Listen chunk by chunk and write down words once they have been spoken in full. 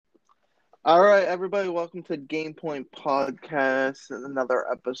All right, everybody, welcome to Game Point Podcast. Another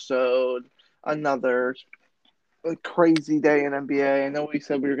episode, another crazy day in NBA. I know we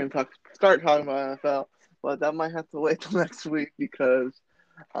said we were going to start talking about NFL, but that might have to wait till next week because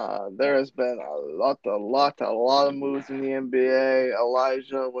there has been a lot of moves in the NBA.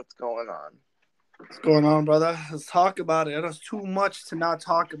 Elijah, what's going on? What's going on, brother? Let's talk about it. There's too much to not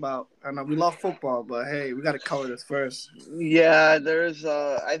talk about. I know we love football, but hey, we got to cover this first. Yeah, there's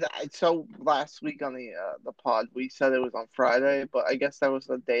I so last week on the pod we said it was on Friday, but I guess that was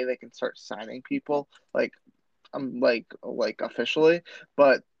the day they can start signing people. Like officially,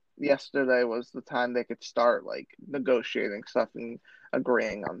 but yesterday was the time they could start like negotiating stuff and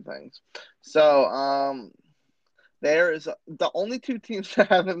agreeing on things. So there is the only two teams that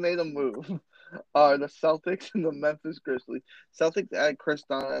haven't made a move are the Celtics and the Memphis Grizzlies. Celtics had Chris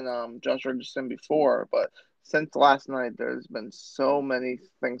Dunn and Josh Richardson before, but since last night there's been so many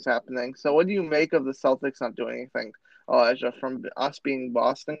things happening. So what do you make of the Celtics not doing anything, Elijah, from us being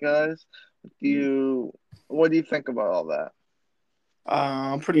Boston guys? Do you what do you think about all that?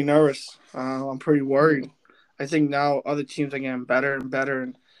 I'm pretty nervous. I'm pretty worried. I think now other teams are getting better and better,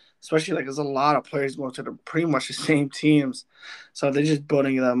 and especially like there's a lot of players going to the pretty much the same teams, so they're just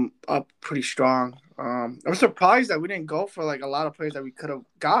building them up pretty strong. I'm surprised that we didn't go for like a lot of players that we could have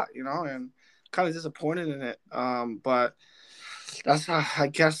got, and kind of disappointed in it. But that's I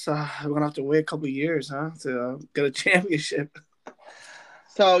guess we're gonna have to wait a couple of years, huh, to get a championship.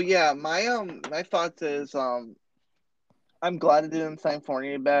 So yeah, my thoughts is I'm glad they didn't sign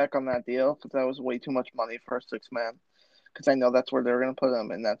Fournier back on that deal because that was way too much money for a six man. Because I know that's where they were gonna put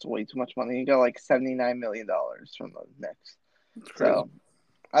him, and that's way too much money. He got like $79 million from the Knicks. It's crazy. So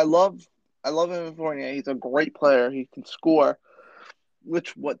I love I love him in Fournier. He's a great player. He can score,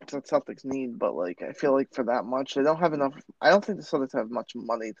 which what the Celtics need. But like I feel like for that much, they don't have enough. I don't think the Celtics have much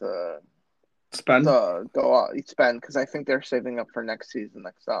money Spend. to go out and spend because I think they're saving up for next season.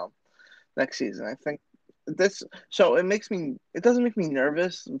 I think this so it doesn't make me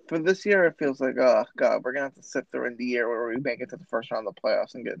nervous for this year. It feels like oh god, we're gonna have to sit through in the year where we make it to the first round of the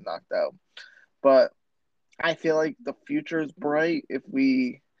playoffs and get knocked out. But I feel like the future is bright if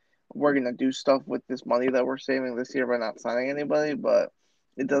we're gonna do stuff with this money that we're saving this year by not signing anybody. But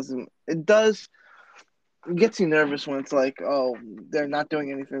it does it gets you nervous when it's like oh they're not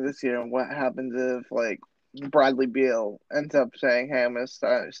doing anything this year and what happens if like Bradley Beal ends up saying hey I'm gonna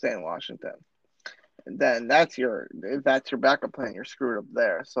stay in Washington, then if that's your backup plan, you're screwed up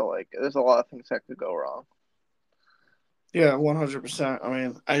there. So like, there's a lot of things that could go wrong. Yeah, 100%. I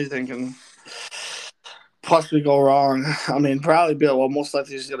mean, anything can possibly go wrong. I mean, Bradley Bill, well, most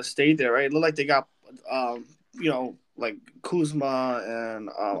likely is going to stay there, right? It looked like they got, like Kuzma and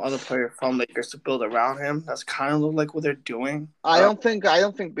other players from Lakers to build around him. That's kind of look like what they're doing. I don't think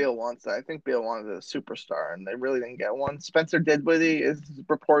Beal wants that. I think Beal wanted a superstar, and they really didn't get one. Spencer Dinwiddie is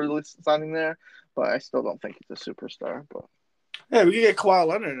reportedly signing there, but I still don't think he's a superstar. But Yeah, we could get Kawhi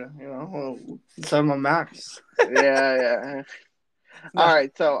Leonard, send him a max. yeah, yeah. No, All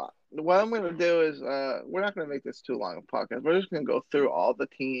right, so what I'm gonna do is we're not gonna make this too long a podcast. We're just gonna go through all the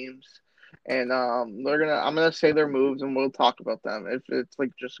teams, and I'm gonna say their moves, and we'll talk about them. If it's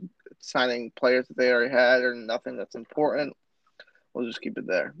like just signing players that they already had or nothing that's important, we'll just keep it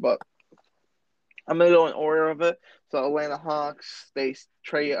there. But I'm gonna go in order of it. So Atlanta Hawks,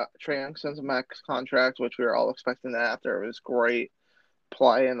 Trey Young signs a max contract, which we were all expecting that after it was great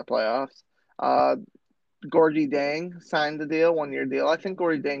play in the playoffs. Uh, Gorgie Dang signed the deal, 1 year deal. I think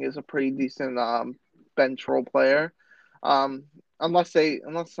Gorgie Dang is a pretty decent bench role player. Um, unless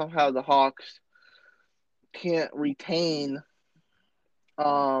somehow the Hawks can't retain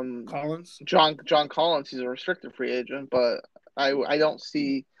Collins. John Collins, he's a restricted free agent, but I don't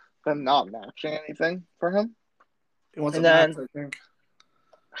see them not matching anything for him. He wants a And max, then I think.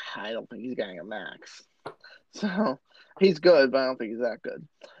 I don't think he's getting a max. So he's good, but I don't think he's that good.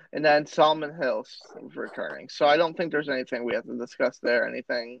 And then Solomon Hills is returning. So I don't think there's anything we have to discuss there.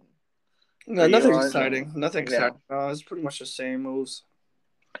 Anything for No, you, nothing Elijah? exciting. Nothing Yeah. exciting. It's pretty much the same moves.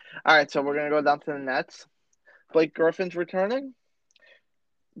 All right, so we're gonna go down to the Nets. Blake Griffin's returning.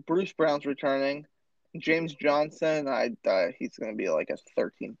 Bruce Brown's returning. James Johnson, he's going to be like a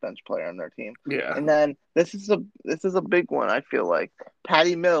 13th bench player on their team. Yeah. And then this is a big one. I feel like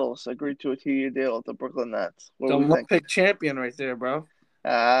Patty Mills agreed to a 2 year deal with the Brooklyn Nets. What The do we one think? pick champion right there, bro.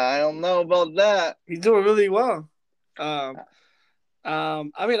 I don't know about that. He's doing really well. Um,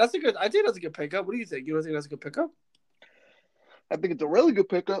 I mean, that's a good. I think that's a good pickup. What do you think? You don't think that's a good pickup, I think it's a really good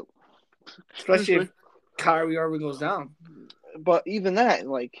pickup. Excuse especially me. if Kyrie Irving goes down? But even that,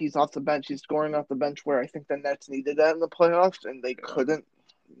 like he's off the bench, he's scoring off the bench where I think the Nets needed that in the playoffs, and they Yeah. couldn't.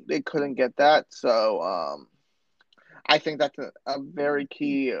 they couldn't get that. So I think that's a very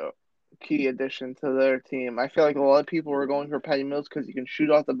key addition to their team. I feel like a lot of people were going for Patty Mills because he can shoot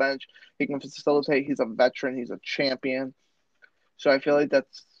off the bench, he can facilitate. He's a veteran. He's a champion. So I feel like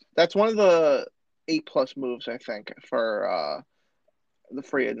that's one of the A+ moves I think for the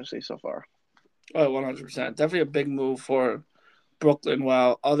free agency so far. Oh, 100%. Definitely a big move for Brooklyn,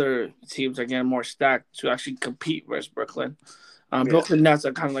 while other teams are getting more stacked to actually compete versus Brooklyn. Yeah. Brooklyn Nets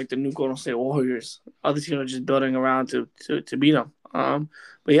are kind of like the new Golden State Warriors. Other teams are just building around to beat them.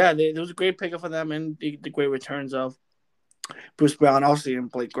 But yeah, there was a great pickup for them and the great returns of Bruce Brown, also,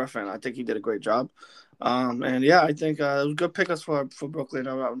 and Blake Griffin. I think he did a great job. And yeah, I think it was good pickups for Brooklyn.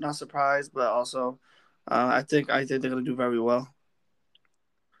 I'm not surprised, but also I think they're gonna do very well.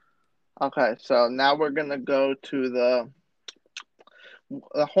 Okay, so now we're gonna go to the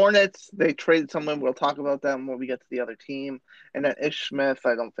Hornets. They traded someone. We'll talk about them when we get to the other team. And then Ish Smith.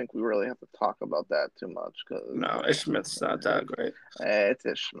 I don't think we really have to talk about that too much because No, Ish Smith's not that great. it's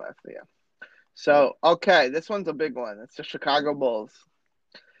Ish Smith. Yeah. So okay, this one's a big one. It's the Chicago Bulls.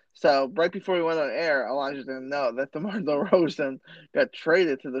 So right before we went on air, Elijah didn't know that DeMar DeRozan got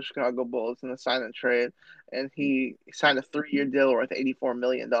traded to the Chicago Bulls in a sign and trade, and he signed a 3-year deal worth $84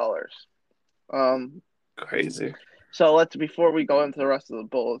 million. Um, Crazy. so let's before we go into the rest of the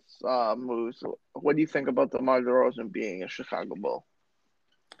Bulls moves, what do you think about DeMar DeRozan being a Chicago Bull?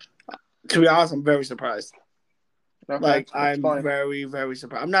 To be honest, I'm very surprised. Okay, Like that's I'm fine. very very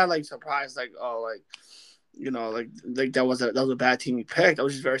surprised. I'm not like surprised like like that was a bad team he picked. I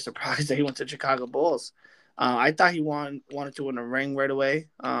was just very surprised that he went to Chicago Bulls. I thought he wanted to win a ring right away.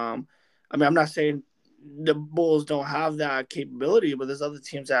 I mean, I'm not saying the Bulls don't have that capability, but there's other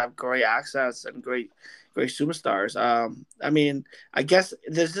teams that have great access and great superstars. I mean, I guess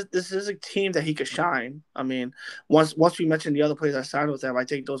this is a team that he could shine. I mean, once we mentioned the other players that signed with him, I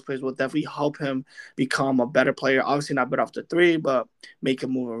think those players will definitely help him become a better player. Obviously, not better off the three, but make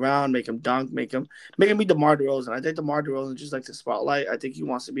him move around, make him dunk, make him be DeMar DeRozan. I think DeMar DeRozan just likes the spotlight. I think he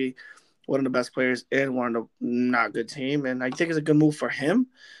wants to be one of the best players in one of the not good team, and I think it's a good move for him.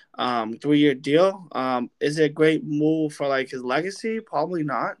 3-year deal. Is it a great move for like his legacy? Probably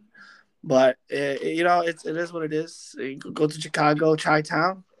not. But it is what it is. You go to Chicago, Chi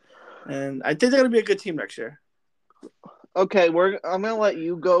Town, and I think they're gonna be a good team next year. Okay, I'm gonna let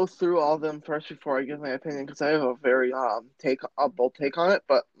you go through all of them first before I give my opinion because I have a very bold take on it.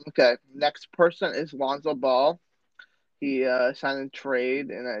 But okay, next person is Lonzo Ball. He signed a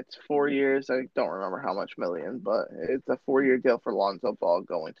trade, and it's 4 years. I don't remember how much million, but it's a 4-year deal for Lonzo Ball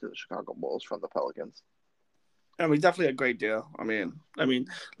going to the Chicago Bulls from the Pelicans. I mean, definitely a great deal.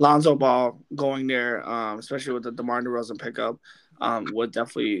 Lonzo Ball going there, especially with the DeMar DeRozan pickup, would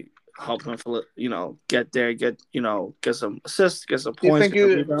definitely help him, get there, get some assists, get some Do you points, think get some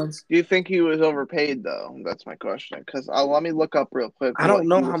you rebounds. do you think he was overpaid though? That's my question. Because let me look up real quick I what don't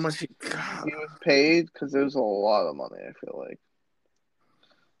know how much he he got. was paid because it was a lot of money. I feel like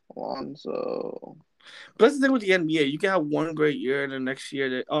Lonzo But that's the thing with the NBA. You can have one great year, and the next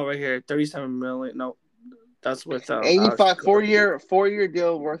year, right here, 37 million. No, that's with Alex. 85 4-year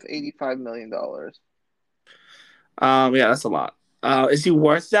deal worth $85 million. Yeah, that's a lot. Is he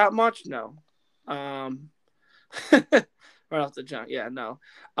worth that much? No. Um, right off the jump, yeah, no.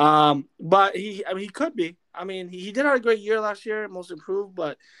 But he could be. I mean, he did have a great year last year, most improved,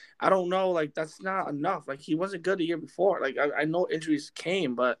 but I don't know. Like that's not enough. Like he wasn't good the year before. Like I know injuries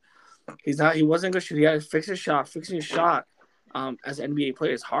came, but he's not. He wasn't good. He had to fix his shot. Fixing his shot, as an NBA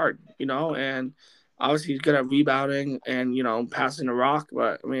player is hard, and obviously he's good at rebounding and passing the rock.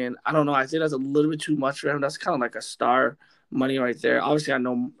 But I mean, I don't know. I think that's a little bit too much for him. That's kind of like a star money right there. Obviously, I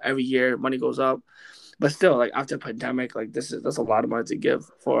know every year money goes up, but still, like after the pandemic, like that's a lot of money to give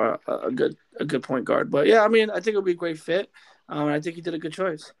for a good point guard. But yeah, I mean, I think it'll be a great fit. And I think he did a good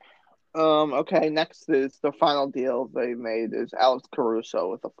choice. Okay, next is the final deal they made is Alex Caruso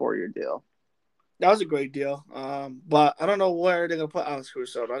with a 4-year deal. That was a great deal. But I don't know where they're gonna put Alex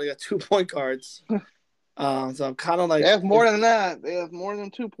Caruso. Now they got 2 point guards. So I'm kind of They like, have more than that. They have more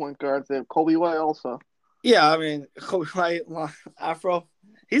than 2 point guards. They have Kobe White also. yeah. I mean, Kobe White, Afro,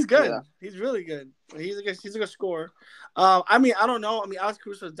 he's Yeah. good. He's really good. He's a good scorer. I mean, I don't know. I mean, Alex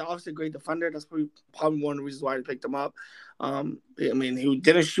Caruso is obviously a great defender. That's probably one of the reasons why they picked him up. I mean, he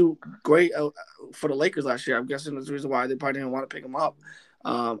didn't shoot great for the Lakers last year. I'm guessing that's the reason why they probably didn't want to pick him up.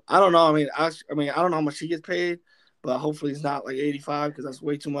 I don't know. I don't know how much he gets paid, but hopefully it's not like 85 because that's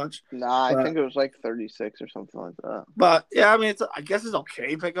way too much. Nah, I But think it was like 36 or something like that. but yeah, I mean, I guess it's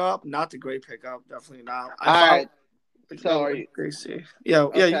okay pickup, not the great pickup, definitely not. I All thought right. like So that are was you Gracie. Yeah, you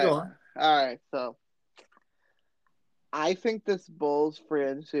okay? go on. All right. So I think this Bulls free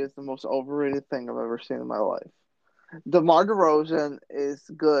agency is the most overrated thing I've ever seen in my life. DeMar DeRozan is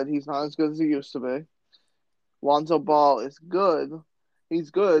good. He's not as good as he used to be. Lonzo Ball is good.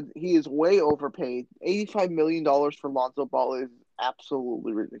 He's good. He is way overpaid. $85 million for Lonzo Ball is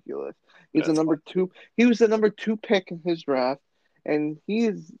absolutely ridiculous. He's a That's number two. He was the number two pick in his draft, and he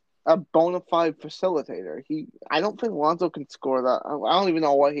is a bona fide facilitator. I don't think Lonzo can score that. I don't even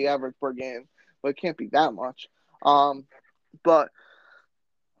know what he averaged per game, but it can't be that much. Um, but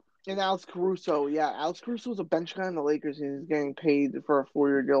and Alex Caruso, yeah, Alex Caruso was a bench guy in the Lakers, and he's getting paid for a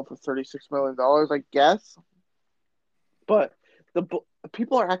 4-year deal for $36 million, I guess. But the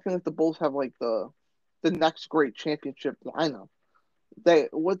people are acting like the Bulls have like the next great championship lineup. Their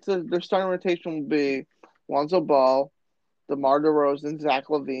starting rotation will be Lonzo Ball, DeMar DeRozan, Zach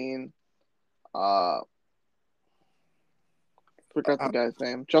LaVine, uh, forgot the uh, guy's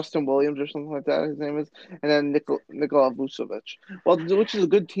name, Justin Williams or something like that. His name is, and then Nikola Vucevic. Well, which is a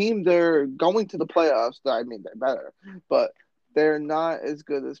good team. They're going to the playoffs. I mean, they're better, but they're not as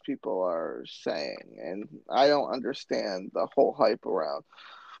good as people are saying, and I don't understand the whole hype around.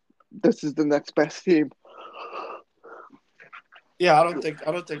 This is the next best team. yeah. I don't think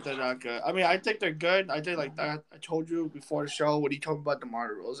they're that good. I mean, I think they're good. I think like that. I told you before the show when he told me about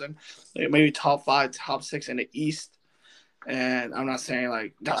DeMar DeRozan, like maybe top five, top six in the East. And I'm not saying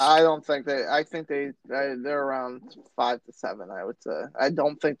like that's I don't think they. I think they're around 5 to 7. I would say. I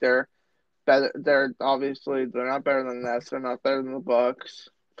don't think they're better. They're not better than the Nets. They're not better than the Bucks.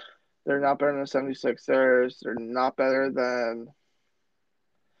 They're not better than the 76ers. They're not better than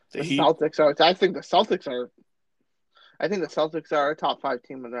the the Heat. Celtics. I think the Celtics are. I think the Celtics are a top five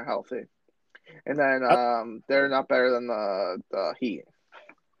team when they're healthy, and then they're not better than the Heat.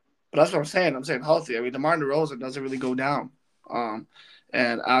 But that's what I'm saying. I'm saying healthy. I mean, DeMar DeRozan doesn't really go down. Um,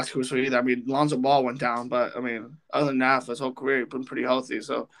 and Alex Caruso either. I mean, Lonzo Ball went down, but I mean, other than that, for his whole career, he's been pretty healthy.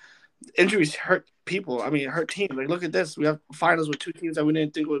 So injuries hurt people. I mean, hurt teams. Like, look at this. We have finals with two teams that we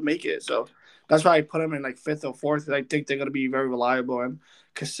didn't think would make it. So that's why I put them in like fifth or fourth. I think they're gonna be very reliable and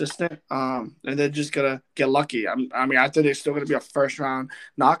consistent. And they're just gonna get lucky. I mean, I think they're still gonna be a first round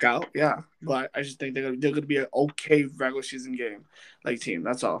knockout. Yeah, but I just think they're gonna be an okay regular season game like team.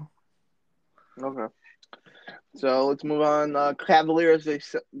 That's all. Okay. So let's move on. Cavaliers they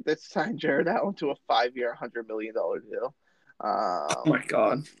signed Jared Allen to a 5-year, $100 million deal. Oh my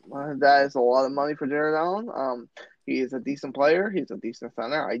god. That is a lot of money for Jared Allen. He is a decent player. He's a decent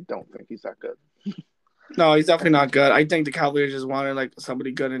center. I don't think he's that good. No, he's definitely not good. I think the Cavaliers just wanted like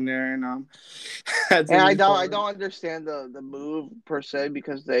somebody good in there, and had to And move I forward. don't understand the move per se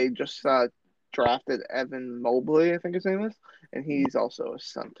because they just drafted Evan Mobley, I think his name is, and he's also a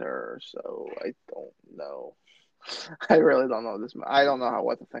center. So I don't know. I really don't know this. I don't know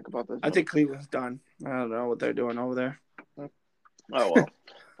what to think about this I move. think Cleveland's done. I don't know what they're doing over there. Oh well.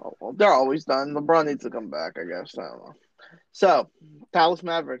 Oh well. They're always done. LeBron needs to come back, I guess. I don't know. So, Dallas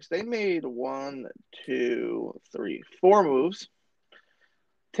Mavericks, they made one, two, three, four moves.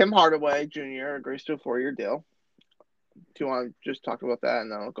 Tim Hardaway Jr. agrees to a 4-year deal. Do you want to just talk about that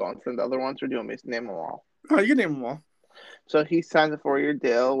and then I'll go on to the other ones, or do you want me to name them all? Oh, you can name them all. So he signed a 4-year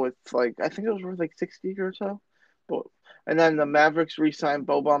deal with like I think it was worth like 60 or so. But and then the Mavericks re-signed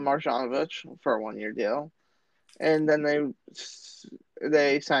Boban Marjanovic for a 1-year deal, and then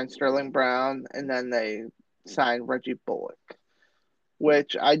they signed Sterling Brown, and then they signed Reggie Bullock,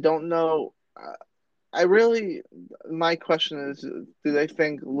 which I don't know. I really, my question is, do they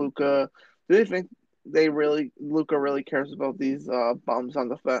think Luca? Do they think Luca really cares about these bums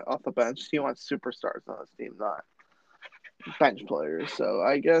on off the bench? He wants superstars on his team, not bench players. So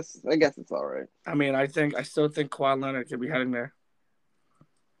I guess it's all right. I mean, I still think Kawhi Leonard could be heading there.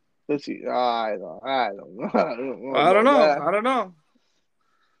 Let's see. I don't know. I don't know I don't about know. that. I don't know.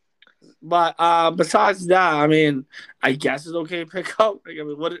 But besides that, I mean, I guess it's okay to pick up. Like, I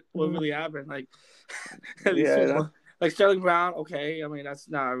mean, what really happened? Like, at least Yeah. like Sterling Brown. Okay, I mean that's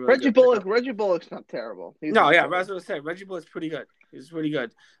not a really Reggie good Bullock. pickup. Reggie Bullock's not terrible. He's No, not yeah, that's terrible. what I said. Reggie Bullock's pretty good. He's pretty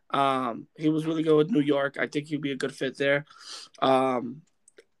good. He was really good with New York. I think he'd be a good fit there. Um,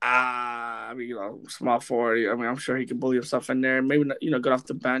 I mean, small forward. I mean, I'm sure he can bully himself in there. Maybe not, good off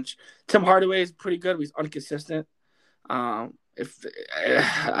the bench. Tim Hardaway is pretty good. But he's inconsistent. If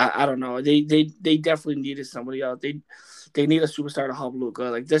I don't know, they definitely needed somebody else. They need a superstar to help Luca.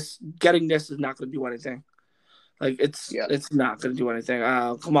 Like this, getting this is not going to do anything. Like Yeah. it's not going to do anything.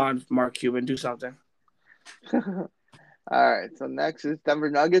 Come on, Mark Cuban, do something. All right. So next is Denver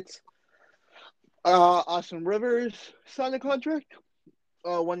Nuggets. Austin Rivers signed a contract.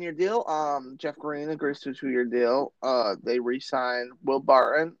 1 year deal. Jeff Green agrees to a 2 year deal. They re-signed Will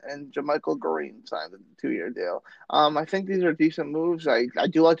Barton and Jamichael Green signed a 2 year deal. I think these are decent moves. I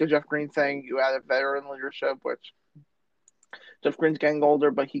do like the Jeff Green thing. You added veteran leadership, which Jeff Green's getting older,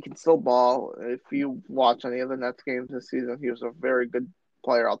 but he can still ball. If you watch any of the Nets games this season, he was a very good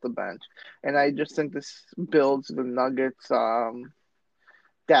player off the bench. And I just think this builds the Nuggets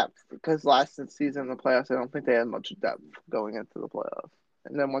depth because last season in the playoffs, I don't think they had much depth going into the playoffs.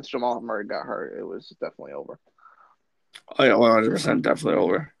 And then once Jamal Murray got hurt, it was definitely over. Oh yeah, 100% definitely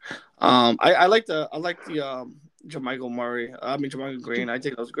over. I like the Jermichael Murray. I mean Jermichael Green. I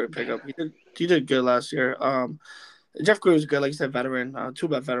think that was a great pickup. He did good last year. Jeff Green was good, like you said, veteran. Two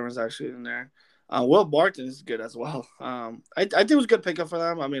bad veterans actually in there. Will Barton is good as well. I think it was a good pickup for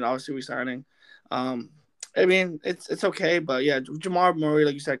them. I mean, obviously resigning. Um, I mean, it's okay, but yeah, Jamal Murray,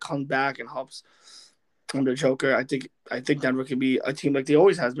 like you said, comes back and helps under Joker. I think Denver could be a team like they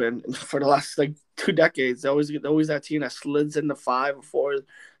always has been for the last like 2 decades. They always that team that slides in the 5 or 4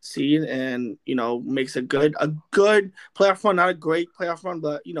 seed and makes a good playoff run, not a great playoff run,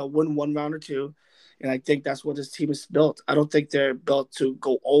 but win one round or two. And I think that's what this team is built. I don't think they're built to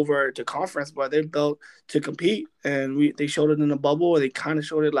go over to conference, but they're built to compete. And they showed it in the bubble, and they kind of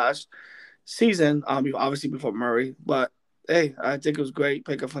showed it last season. Obviously before Murray, but hey, I think it was great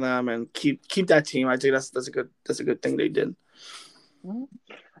pickup for them and keep that team. I think that's a good thing they did. Mhm.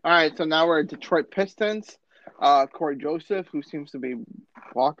 All right, so now we're at Detroit Pistons. Corey Joseph, who seems to be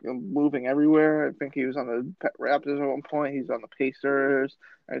moving everywhere. I think he was on the Raptors at one point. He's on the Pacers.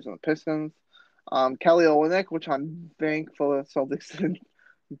 He's on the Pistons. Kelly Olynyk, which I'm thankful that Celtics didn't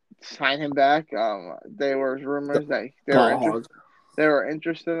sign him back. There were rumors that Ball hog. they were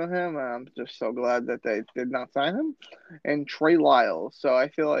interested in him. And I'm just so glad that they did not sign him. And Trey Lyles. So I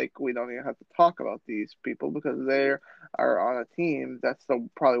feel like we don't even have to talk about these people because they are on a team that's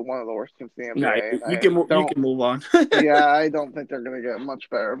probably one of the worst teams in the Nah, NBA. And you I can you don't, can move on. yeah, I don't think they're going to get much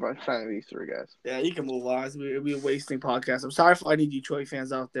better by signing these three Yeah, you can move on. We're wasting podcast. I'm sorry for any Detroit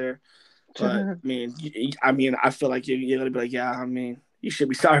fans out there, but guys. I feel like you're gonna be like, yeah. I mean, you should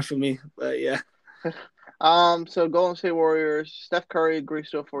be sorry for me, but yeah, So Golden State Warriors, Steph Curry agrees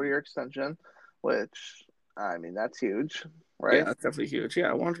to a 4 year extension, which that's huge, yeah, right? that's definitely huge.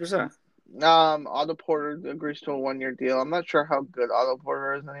 Yeah, 100%. Otto Porter agrees to a 1 year deal. I'm not sure how good Otto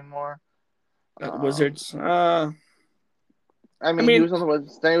Porter is anymore. Um, Wizards. I he mean, was on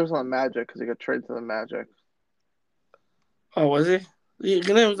the then he was on the Magic because he got traded to the Magic. oh, was he? He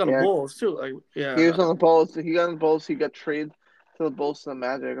was on the Yeah, Bulls too. Like, he yeah, was on the Bulls. He got on the Bulls. He got traded to the Bulls to the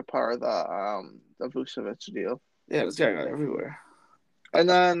Magic, a part of the Vucevic deal. yeah. This guy got everywhere. And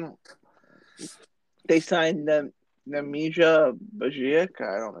then they signed them Nemija Bajic.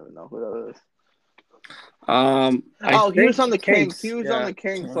 I don't even know who that is. I Oh, he think was on the Kings. He Kings. was on Yeah, the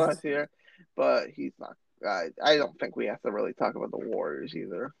Kings Kings. last year, but he's not. I don't think we have to really talk about the Warriors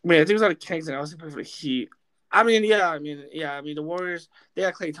either. I think it was on the Kings, and I was playing for the Heat. I mean, yeah, yeah. The Warriors, they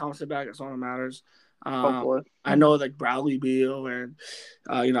got Klay Thompson back. That's all that matters. Um, Hopefully. I know like Bradley Beal, and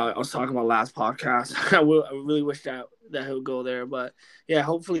I was talking about last podcast. I really wish that he would go there, but yeah,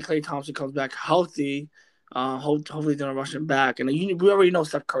 hopefully Klay Thompson comes back healthy. Hopefully they're gonna rush him back, and we already know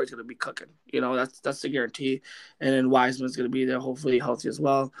Steph Curry's gonna be cooking. That's the guarantee, and then Wiseman's gonna be there, hopefully healthy as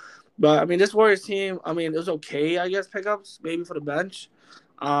well. But this Warriors team, it was okay, I guess, pickups maybe for the bench.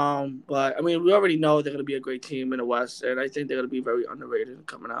 But we already know they're gonna be a great team in the West, and I think they're gonna be very underrated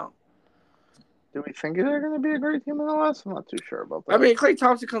coming out. Do we think they're going to be a great team in the West? I'm not too sure about that. Klay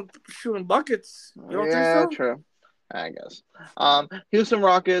Thompson comes shooting buckets. You don't think Yeah, so? true. I guess. Houston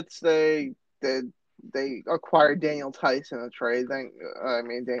Rockets. They acquired Daniel Tice in a trade.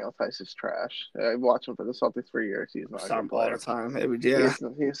 Daniel Tice is trash. I watched him for the Celtics for years. He's not a good Some all the player. time. Yeah.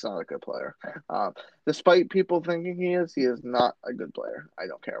 He's not a good player. Despite people thinking he is not a good player. I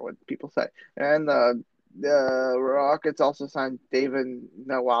don't care what people say. And the Rockets also signed David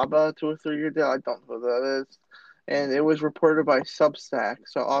Nawaba to a 3 year deal. I don't know who that is. And it was reported by Substack,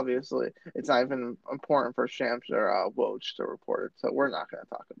 so obviously it's not even important for Shams or Woj to report it. So we're not going to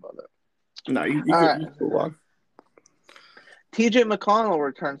talk about it. No, you All could right. move on. TJ McConnell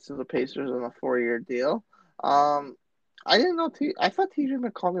returns to the Pacers on a 4 year deal. Um, I didn't know. I thought TJ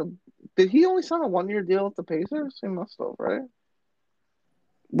McConnell did he only sign a 1 year deal with the Pacers? He must have, right?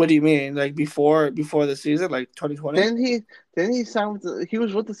 What do you mean? Like before the season, like 2020? Didn't he? Didn't he sign with he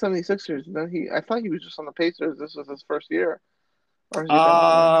was with the 76ers. And then I thought he was just on the Pacers. This was his first year, or has he been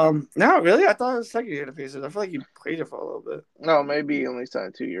on there? No, really. I thought it was second year to Pacers. I feel like he played it for a little bit. No, maybe he only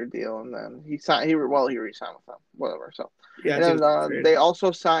signed a 2 year deal, and then he signed. He re-signed with them. Whatever. So, Yeah, I and think then it was trade. they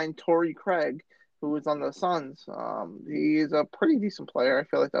also signed Torrey Craig who is on the Suns. He's a pretty decent player. I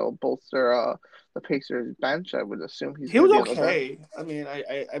feel like that will bolster the Pacers bench. I would assume he's He going to was be able to. okay. I mean,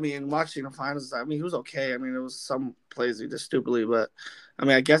 I mean, watching the finals. I mean, he was okay. I mean, there was some plays he did stupidly, but I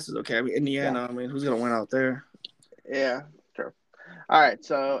mean, I guess it's okay. I mean, Yeah, Indiana. I mean, who's gonna win out there? yeah, sure. All right,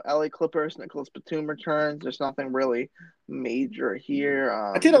 so LA Clippers, Nicholas Batum returns. There's nothing really major here.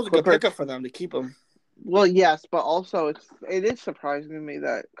 I think that The was a good Clippers. pickup for them to keep him. Well, yes, but also it is surprising to me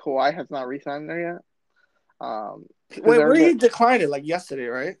that Kawhi has not re-signed there yet. Because Wait, when there's did a he decline it? Like yesterday,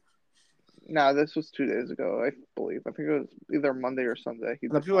 right? no, this was 2 days ago, I believe. I think it was either Monday or Sunday. He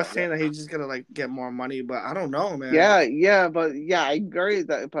And the people are declined it. saying that he's just gonna like get more money, but I don't know, man. Yeah, I agree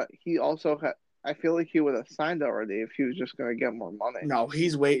that, but he also had. I feel like he would have signed already if he was just going to get more money. No,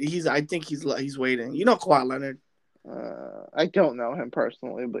 he's wait. He's. I think he's waiting. You know, Kawhi Leonard. I don't know him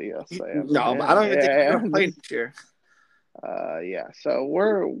personally, but yes, I have. No, but I don't even think he's gonna play this year. Yeah. So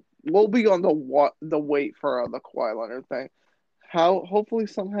we'll be on the wait for the Kawhi Leonard thing. Hopefully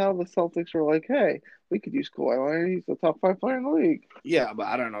somehow the Celtics were like, hey, we could use Kawhi Leonard. He's the top 5 player in the league. Yeah, but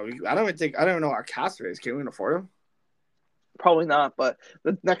I don't know. I don't even think. I don't even know our cast rates. Can we afford him? Probably not, but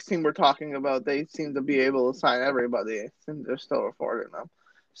the next team we're talking about, they seem to be able to sign everybody, and they're still affording them.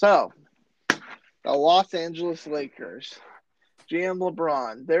 So the Los Angeles Lakers. GM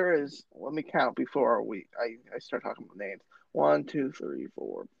LeBron. There is. Let me count before I start talking about names. 1, 2, 3,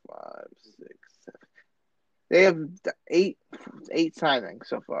 4, 5, 6, 7. They have eight signings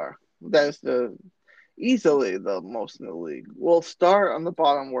so far. That is easily the most in the league. We'll start on the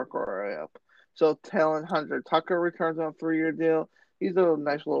bottom, work our way up. So Talon Hunter Tucker returns on a 3-year deal. He's a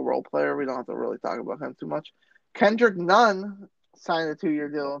nice little role player. We don't have to really talk about him too much. Kendrick Nunn signed a 2-year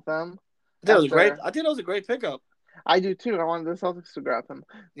deal with them. I think that was a great pickup. I do too. I wanted the Celtics to grab him,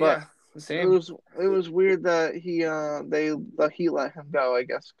 but Yeah, the same. it was weird that he let him go. I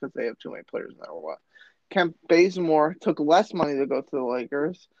guess because they have too many players now or what. Kemp Bazemore took less money to go to the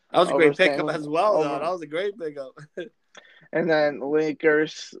Lakers That was a over great pickup staying as well, though. over, That was a great pickup. and then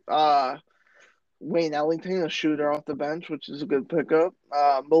Lakers. Wayne Ellington, a shooter off the bench, which is a good pickup.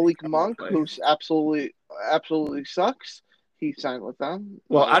 Malik Come on, Monk, play. who's absolutely sucks. He signed with them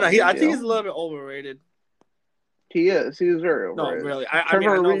Well, on a I know. 1-year I think he's deal. a little bit overrated. He is. He is very No, overrated. really. I mean, I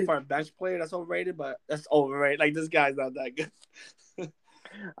Trevor know Reed, for a bench player that's overrated, but that's overrated. Like this guy's not that good.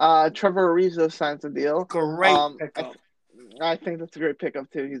 Trevor Ariza signs a deal. Great Um, I, pickup. I think that's a great pickup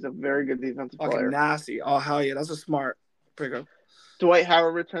too. He's a very good defensive Fucking player. nasty. Oh hell yeah, that's a smart pickup. Dwight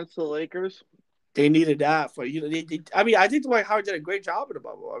Howard returns to the Lakers They needed that for you. I mean, I think Dwight Howard did a great job in the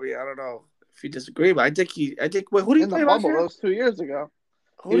bubble. I mean, I don't know if you disagree, but I think he. I think. Wait, who did he in the play last bubble. That year? was 2 years ago.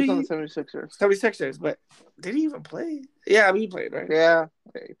 He Who did was on the he? 76ers. 76ers. But did he even play? Yeah, I mean, he played, right? Yeah,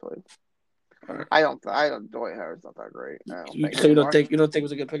 he played. All right. I don't. Dwight Howard's not that great. I don't think So anymore. you don't think it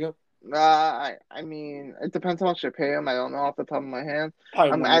was a good pickup? I mean, it depends how much they pay him. I don't know off the top of my head.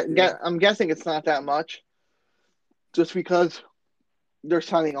 Probably one year deal. I'm guessing it's not that much, just because they're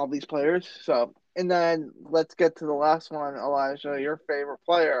signing all these players. So, and then let's get to the last one, Elijah. Your favorite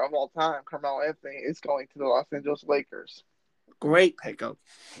player of all time, Carmelo Anthony, is going to the Los Angeles Lakers. Great pickup.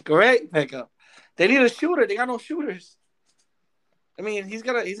 Great pickup. They need a shooter. They got no shooters. I mean, he's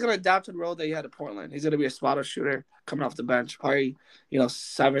gonna adapt to the role that he had at Portland. He's gonna be a spotter shooter coming off the bench, probably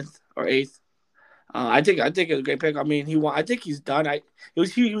 7th or 8th. I think it's a great pick. I mean, I think he's done. He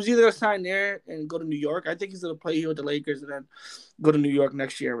was either gonna sign there and go to New York. I think he's gonna play here with the Lakers and then go to New York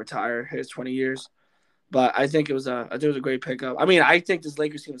next year and retire his 20 years. But I think it was a great pickup. I mean, I think this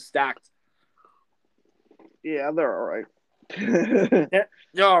Lakers team is stacked. Yeah, they're all right.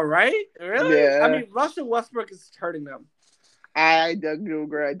 You're all right, really? I Yeah, mean, Russell Westbrook is hurting them. I do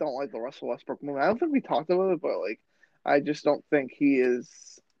agree. I don't like the Russell Westbrook move. I don't think we talked about it, but like, I just don't think he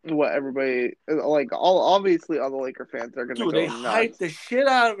is what everybody like. Obviously, all the Laker fans are gonna Dude, they go hyped nuts. the shit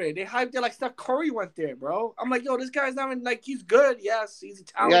out of it. They hyped it like Steph Curry went there, bro. I'm like, yo, this guy's not even like he's good. Yes, he's Yeah,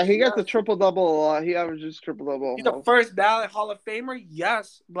 talented. he got the Yes, triple double a lot. He averages triple he's a double, first ballot Hall of Famer.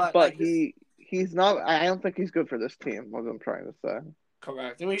 Yes, but but like this, he's not. I don't think he's good for this team. What I'm trying to say.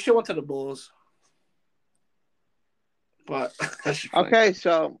 correct. I mean, he should went to the Bulls, but that's just funny. Okay,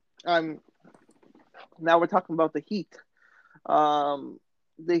 so now we're talking about the Heat.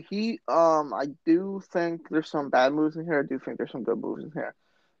 The Heat. I do think there's some bad moves in here. I do think there's some good moves in here.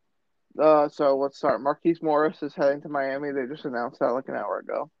 So let's start. Marquise Morris is heading to Miami. They just announced that like an hour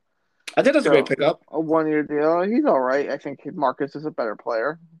ago. I think that's a great So pickup. a 1-year deal. He's all right. I think Marcus is a better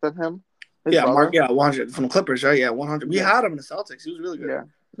player than him. His Yeah, Mark. brother. Yeah, 100 from the Clippers, right? Yeah, 100. We Yeah, had him in the Celtics. He was really good.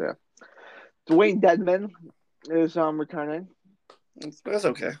 yeah. Dwayne Dedman is returning. That's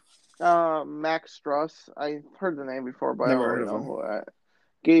okay. Max Struss. I heard the name before, but I Never don't heard really of know him.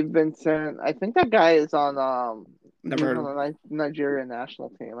 who. Gabe Vincent. I think that guy is on. Never He's heard on of him. the Nigerian national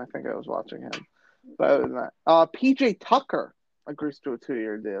team. I think I was watching him. But other than that, PJ Tucker agrees to a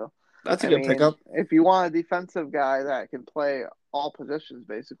 2-year deal. That's a I good mean, pickup. if you want a defensive guy that can play all positions,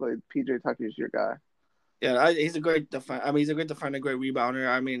 basically, PJ Tucker's your guy. Yeah, he's a great defender. I mean, he's a great defender, great rebounder.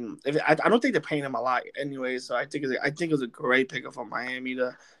 I mean, I don't think they're paying him a lot anyway, so I think it was a great pickup for Miami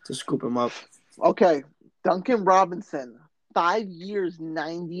to scoop him up. Okay, Duncan Robinson, 5 years,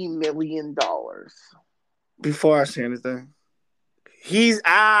 $90 million. Before I say anything, he's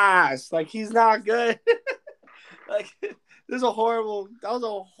ass. Like he's not good. Like that was a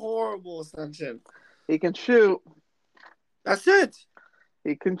horrible assumption. He can shoot. That's it.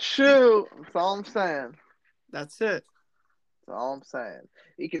 He can shoot. That's all I'm saying. That's it. That's all I'm saying.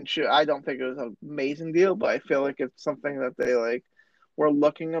 He can shoot. I don't think it was an amazing deal, but I feel like it's something that they like were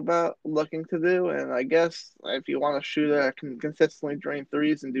looking to do. And I guess if you want to shoot that can consistently drain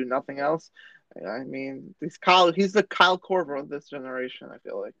threes and do nothing else, I mean, he's the Kyle Korver of this generation. I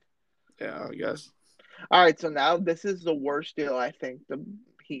feel like. Yeah, I guess. All right, so now this is the worst deal I think the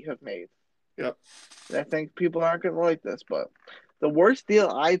Heat have made. Yep. I think people aren't going to like this, but the worst deal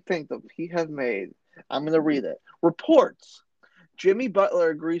I think the Heat have made. I'm going to read it. Reports. Jimmy Butler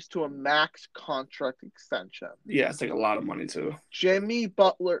agrees to a max contract extension. Yeah, it's like a lot of money too. Jimmy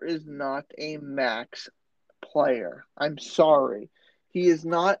Butler is not a max player. I'm sorry. He is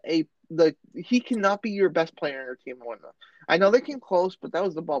not he cannot be your best player in your team or whatnot. I know they came close, but that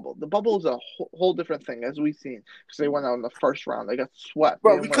was the bubble. The bubble is a whole different thing, as we've seen, because they went out in the first round. They got swept. They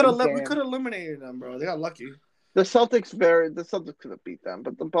Bro, didn't win a we game. could have eliminated them, bro. They got lucky. The Celtics could have beat them,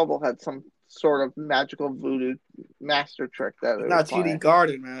 but the bubble had some sort of magical voodoo master trick that It's they were not TD playing.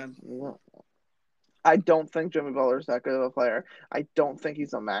 Garden, man. I don't think Jimmy Butler is that good of a player. I don't think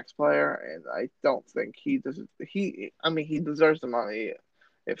he's a max player, and I don't think he does. I mean, he deserves the money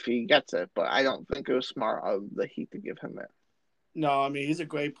if he gets it, but I don't think it was smart of the Heat to give him it. No, I mean he's a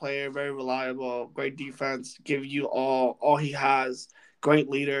great player, very reliable, great defense, give you all he has, great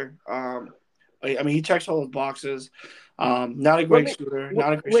leader. I mean he checks all those boxes. Not a Let great me shooter,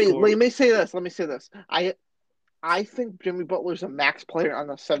 not a great wait. scorer. Let me say this. Let me say this. I think Jimmy Butler's a max player on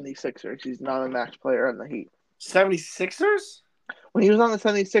the 76ers. He's not a max player on the Heat. 76ers? When he was on the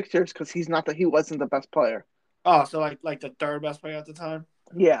 76ers, because he wasn't the best player. Oh, so like the third best player at the time?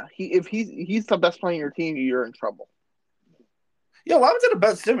 Yeah, if he's the best player on your team, you're in trouble. Yo, what happened to the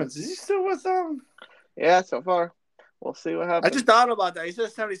Ben Simmons? Is he still with them? Yeah, so far. We'll see what I happens. just thought about that. He said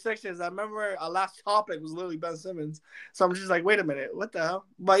 76ers. I remember our last topic was literally Ben Simmons. So I'm just like, wait a minute, what the hell?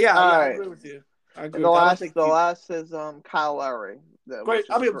 But yeah, All I right. agree with you. I agree And with that. I don't think the last is Kyle Lowry. great.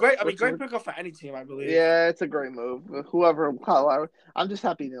 Which is Great pickup for any team, I believe. yeah, it's a great move. Whoever Kyle Lowry, I'm just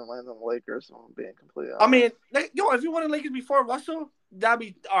happy he didn't land on the Lakers. If I'm being completely I honest. mean, if you wanted Lakers before Russell, that'd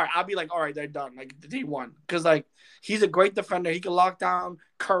be all right. I'd be like, all right, they're done. Like they won because like he's a great defender. He can lock down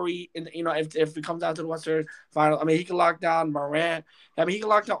Curry, and if it comes down to the Western Final, I mean, he can lock down Morant. I mean, he can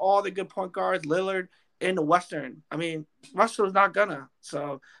lock down all the good point guards, Lillard in the Western. I mean, Russell's not gonna.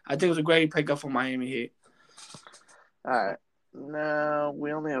 So I think it was a great pickup for Miami Heat. All right. No, we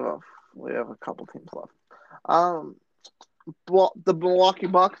have a couple teams left. Um, well, the Milwaukee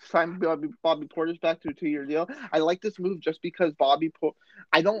Bucks signed Bobby Portis back to a 2-year deal. I like this move just because I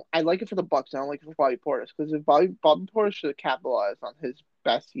like it for the Bucks. I don't like it for Bobby Portis because if Bobby Portis should have capitalized on his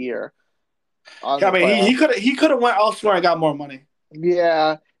best year on Yeah, I the mean, playoffs. he could have went elsewhere and got more money.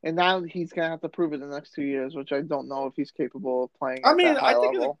 Yeah, and now he's gonna have to prove it in the next 2 years, which I don't know if he's capable of playing I at mean, that high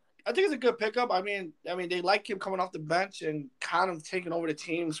level. I think it's a good pickup. I mean, they like him coming off the bench and kind of taking over the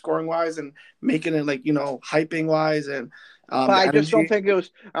team scoring wise and making it like hyping wise and But the I just don't energy. think it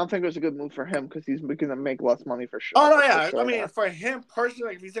was. I don't think it was a good move for him because he's going to make less money for sure. Oh no, That's for yeah. I sure. mean, for him personally,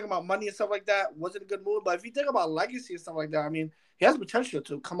 like, if you think about money and stuff like that, wasn't a good move. But if you think about legacy and stuff like that, I mean, he has potential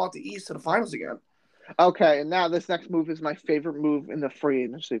to come out the East to the finals again. Okay, and now this next move is my favorite move in the free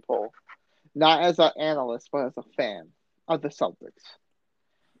agency poll. Not as an analyst, but as a fan of the Celtics.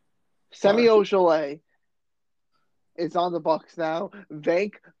 Semi Fire. Ojeleye is on the Bucks now.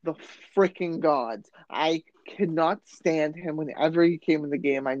 Thank the freaking gods. I cannot stand him. Whenever he came in the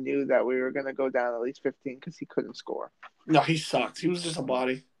game, I knew that we were going to go down at least 15 because he couldn't score. No, he sucked. He was just a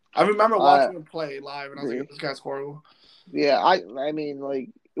body. I remember watching him play live, and I was like, "This guy's horrible." Yeah, I mean, like,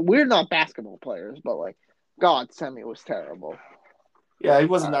 we're not basketball players, but, like, God, Semi was terrible. Yeah, he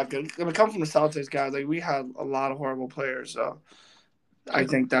wasn't that good. I mean, coming from the Celtics, guys, like we had a lot of horrible players, so I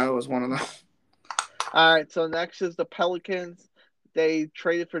think that was one of them. All right, so next is the Pelicans. They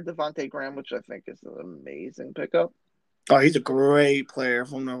traded for Devontae Graham, which I think is an amazing pickup. Oh, he's a great player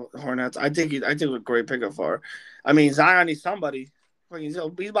from the Hornets. I think it was a great pickup for her. I mean, Zion needs somebody. Like, he's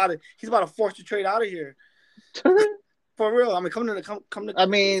about to force the trade out of here for real. I mean, come to I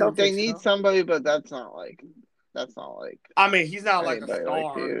mean, they Celtics, need somebody, but that's not like I mean, he's not like a anybody like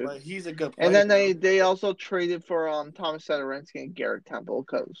star, dude. but he's a good And player, then they though. they also traded for Thomas Sederinsky and Garrett Temple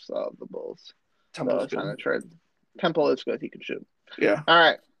because of the Bulls. Temple's The trying to good. trade. Temple is good. He can shoot. Yeah. All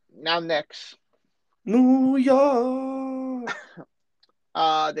right, now Knicks. New York.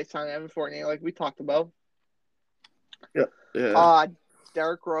 They signed Evan Fournier like we talked about. Yeah. Yeah. Uh,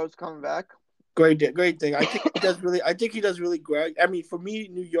 Derrick Rose coming back. Great thing. I think he does really. I think he does really great. I mean, for me,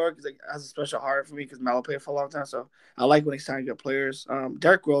 New York is like has a special heart for me because Melo played for a long time. So I like when they sign good players.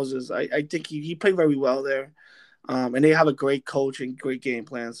 Derrick Rose is. I think he played very well there. And they have a great coach and great game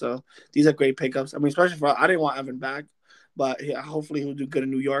plan. So these are great pickups. I mean, especially for I didn't want Evan back, but yeah, hopefully he'll do good in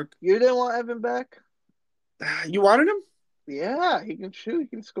New York. You didn't want Evan back? You wanted him? Yeah, he can shoot. He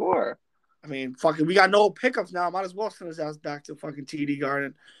can score. I mean, fucking, we got no pickups now. Might as well send his ass back to fucking TD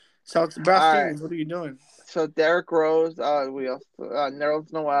Garden. So it's Brad All right. Stevens. What are you doing? So Derrick Rose. We also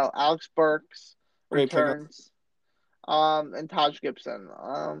Nerlens Noel, Alex Burks Great pickup. returns. And Taj Gibson.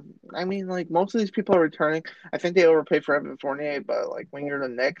 I mean, like most of these people are returning. I think they overpay for Evan Fournier, but like when you're the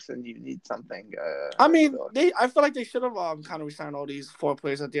Knicks and you need something, I I mean, feel like I feel like they should have kind of resigned all these four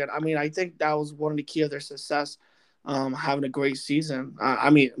players at the end. I mean, I think that was one of the key of their success, having a great season. I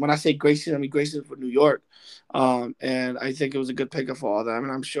mean, when I say great season, I mean great season for New York. And I think it was a good pickup for all of them.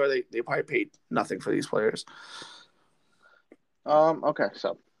 And I'm sure they probably paid nothing for these players. Okay,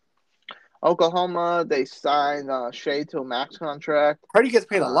 so Oklahoma, they signed Shea to a max contract. Hardy gets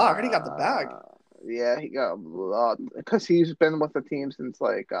paid a lot. Hardy got the bag. Uh, yeah, he got a lot because he's been with the team since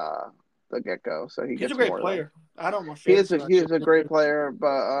like the get go, so he He's a gets great more than player. I don't want he is. fantasy He last is a great player, but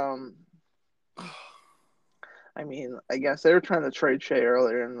I mean, I guess they were trying to trade Shea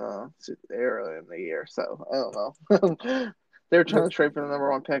earlier in the year, so I don't know. They were trying year. to trade for the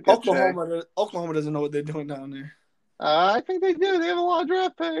number one pick at Shea. Oklahoma doesn't know what they're doing down there. I think they do. They have a lot of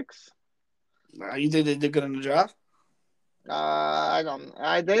draft picks. You think they did good in the draft? I don't.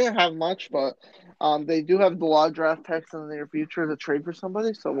 They didn't have much, but they do have a lot of draft picks in the near future to trade for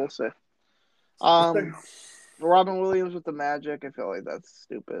somebody. So we'll see. Um, Robin Williams with the Magic. I feel like that's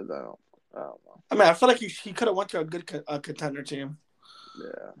stupid. I don't know. I mean, I feel like he could have went to a good contender team.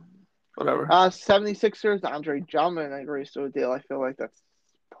 Yeah. Whatever. 76ers, Andre Drummond agrees to a deal. I feel like that's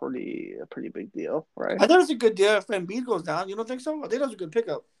a pretty big deal, right? I thought it's a good deal if Embiid goes down. You don't think so? I think that's a good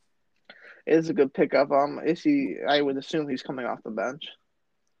pickup. It is a good pickup. Is he? I would assume he's coming off the bench.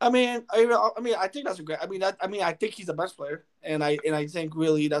 I think that's a great. I think he's the best player, and I think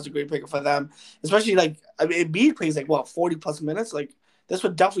really that's a great pickup for them. Especially like Embiid plays like what 40+ minutes. Like this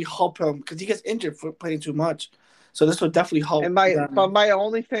would definitely help him because he gets injured for playing too much. So this would definitely help And them. my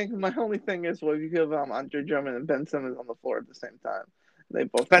only thing is, well, you have Andre Drummond and Ben Simmons on the floor at the same time. They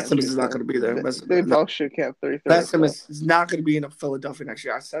both Ben can't Simmons shoot. is not going to be there. They both shoot can't 3-3. Ben So Simmons is not going to be in Philadelphia next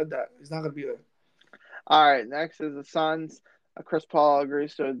year. I said that he's not going to be there. all right, next is the Suns. Chris Paul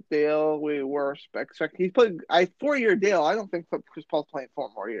agrees to a deal. We were expecting he played a 4-year deal. I don't think Chris Paul's playing 4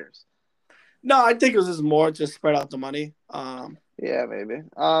 more years. No, I think it was just more to spread out the money. Yeah, maybe.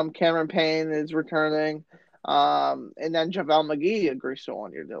 Cameron Payne is returning. And then JaVale McGee agrees to a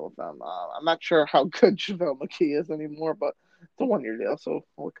 1-year deal with them. I'm not sure how good JaVale McGee is anymore, but it's a 1-year deal, so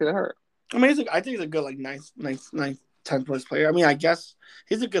what could it hurt? I mean, I think he's a good like ninth, 10th place player. I mean, I guess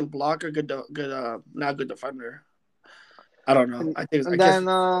he's a good blocker, not good defender. I don't know. I And guess. then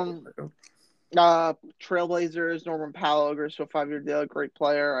Trailblazers, Norman Powell agrees to a 5-year deal. Great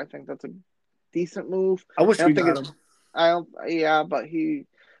player. I think that's a decent move. I wish I we don't think got it's. him. I don't. Yeah, but he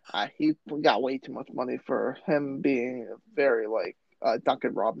got way too much money for him being very like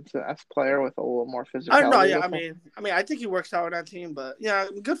Duncan Robinson-esque player with a little more I don't know. physicality Yeah, with him. I think he works out on that team, but yeah,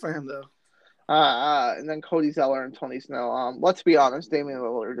 good for him though. And then Cody Zeller and Tony Snell. Let's be honest, Damian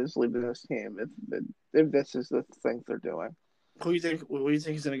Lillard is leaving this team if this is the things they're doing. Who do you think? Where do you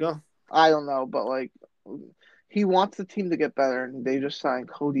think he's gonna go? I don't know, but like he wants the team to get better, and they just signed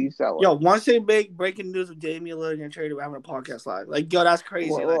Cody Zeller. Yo, once they make breaking news of Damian Lillard getting traded, we're having a podcast live. Like, yo, that's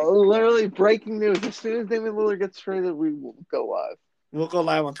crazy. Like, Literally breaking news. As soon as Damian Lillard gets traded, we will go live. we'll go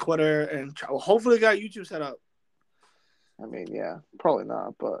live on Twitter and hopefully got YouTube set up. I mean, yeah, probably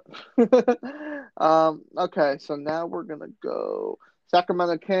not, but okay. So now we're gonna go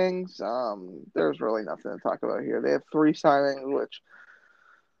Sacramento Kings. There's really nothing to talk about here. They have 3 signings, which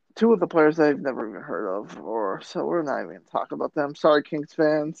 2 of the players I've never even heard of, or so we're not even talking about them. Sorry, Kings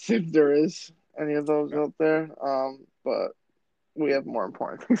fans, if there is any of those out there. But we have more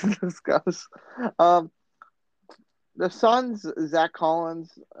important things to discuss. Um, the Suns, Zach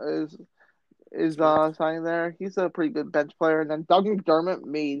Collins is is signing there. He's a pretty good bench player. And then Doug McDermott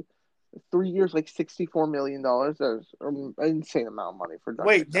made 3 years like $64 million. There's an insane amount of money for Doug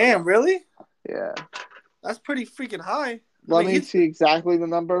Wait, damn, McDermott. really? Yeah. That's pretty freaking high. I Let mean, me see exactly the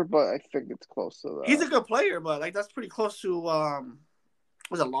number, but I think it's close to he's that. a good player, but like that's pretty close to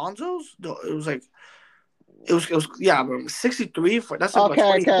was it Lonzo's? It was like it was yeah, but 63 for that's like what Okay,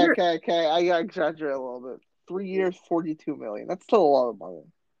 20 okay, years. okay, okay. I gotta exaggerate a little bit. 3 years, 42 million. That's still a lot of money.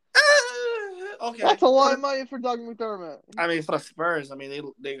 Okay, That's a lot of money for Doug McDermott. I mean for the Spurs, I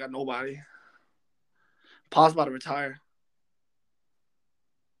mean they got nobody. Paul's about to retire,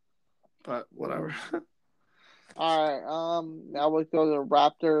 but whatever. All right. Now we go to the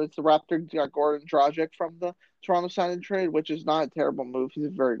Raptors. The Raptors got Gordon Dragic from the Toronto sign and trade, which is not a terrible move. He's a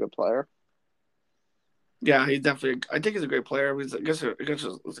very good player. Yeah, he's definitely. I think he's a great player. I guess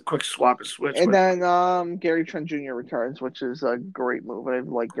it's a quick swap and switch, And but then Gary Trent Jr. returns, which is a great move. I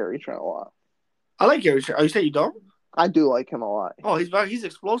like Gary Trent a lot. I like Gary Trent. Oh, you say you don't? I do like him a lot. Oh, he's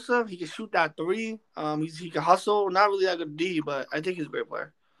explosive. He can shoot that three. He can hustle. Not really that good D, but I think he's a great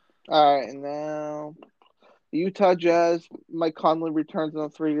player. All right, and now Utah Jazz. Mike Conley returns on a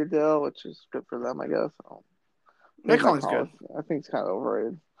 3-year deal, which is good for them, I guess. I think Nick Mike Collins good. Conley. I think he's kind of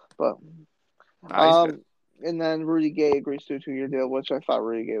overrated, but Nah, he's good. and then Rudy Gay agrees to a 2-year deal, which I thought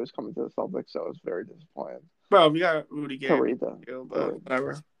Rudy Gay was coming to the Celtics, so I was very disappointed Bro, we got Rudy to Gay, read that. but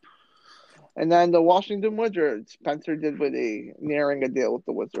whatever. And then the Washington Wizards, Spencer Dinwiddie nearing a deal with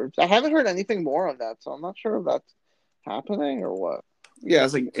the Wizards. I haven't heard anything more on that, so I'm not sure if that's happening or what. Yeah,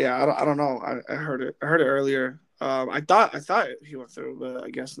 it's like I don't know. I heard it. I heard it earlier. I thought he went through, but I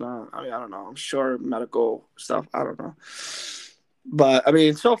guess not. I mean, I don't know. I'm sure medical stuff. I don't know. But I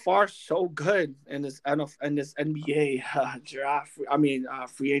mean, so far so good in this NBA draft. I mean,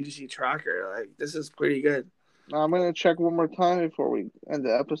 free agency tracker. Like this is pretty good. Now, I'm going to check one more time before we end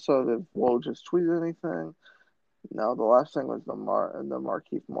the episode if Woj just tweeted anything. No, the last thing was the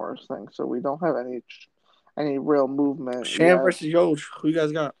Markieff Morris thing, so we don't have any real movement Sham yet. versus Yosh. Who you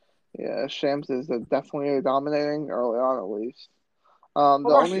guys got? Yeah, Shams is definitely dominating early on at least. The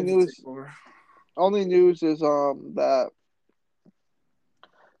Oh, Shams will take over. only news is that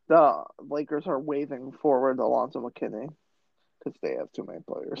the Lakers are waving forward Alonzo McKinney because they have too many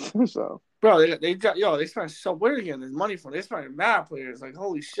players. So, Bro, they spent so where are they getting this money from? They spent mad players. Like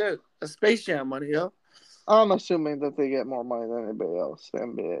holy shit, that's Space Jam money, yo. I'm assuming that they get more money than anybody else. The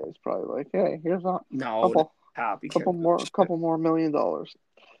NBA is probably like, hey, here's a No, couple, you can't do that shit. couple more $1 million. All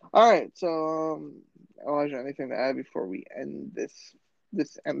right, so Elijah, anything to add before we end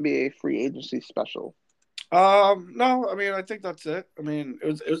this NBA free agency special? No, I mean I think that's it. I mean it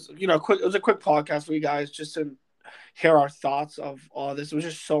was quick. It was a quick podcast for you guys just to hear our thoughts of all this. It was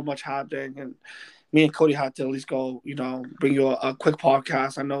just so much happening, and me and Cody had to at least go, bring you a quick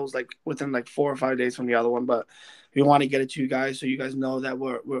podcast. I know it was like within like 4 or 5 days from the other one, but we want to get it to you guys so you guys know that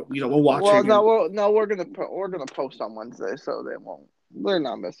we're Well, watching. we're gonna post on Wednesday, so they're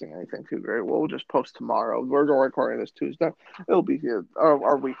not missing anything too great. We'll just post tomorrow. We're recording this Tuesday. It'll be here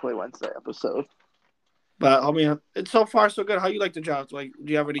our weekly Wednesday episode. But I mean, it's so far so good. How you like the draft? Like,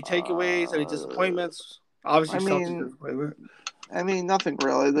 do you have any takeaways? Any Uh, disappointments? Obviously, I Celtics mean, disappointment. nothing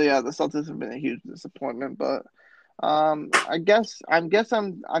really. Yeah, the Celtics have been a huge disappointment, but I'm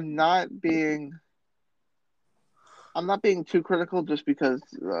not being too critical just because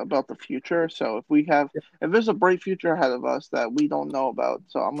about the future. So if there's a bright future ahead of us that we don't know about,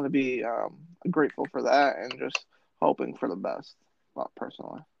 so I'm going to be grateful for that and just hoping for the best. Well,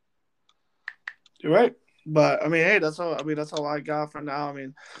 personally. You're right. But I mean, hey, that's all. I mean, that's all I got for now. I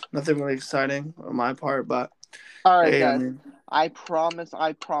mean, nothing really exciting on my part. But All right, hey, I guys. mean, I promise.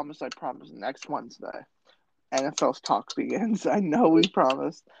 Next Wednesday, NFL's talk begins. I know we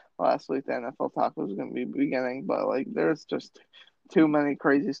promised last week the NFL talk was going to be beginning, but like there's just too many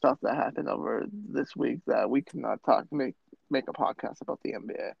crazy stuff that happened over this week that we cannot make a podcast about the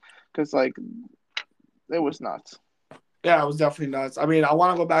NBA because like it was nuts. yeah, it was definitely nuts. I mean, I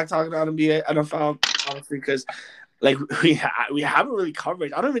want to go back talking about NBA, NFL, honestly, because like we haven't really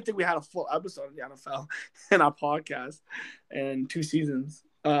covered. I don't even think we had a full episode of the NFL in our podcast in 2 seasons.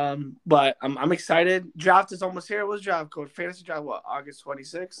 But I'm excited. Draft is almost here. What's draft code? Fantasy draft. What? August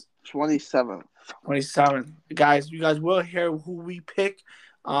 26th? 27th. 27th. Guys, you guys will hear who we pick.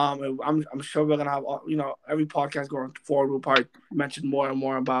 I'm sure we're gonna have every podcast going forward. We'll probably mention more and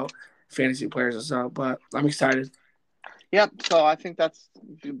more about fantasy players and stuff. But I'm excited. Yep. So I think that's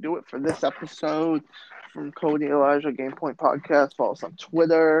do it for this episode from Cody and Alijah Game Point Podcast. Follow us on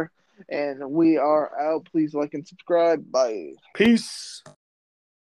Twitter, and we are out. Please like and subscribe. Bye. Peace.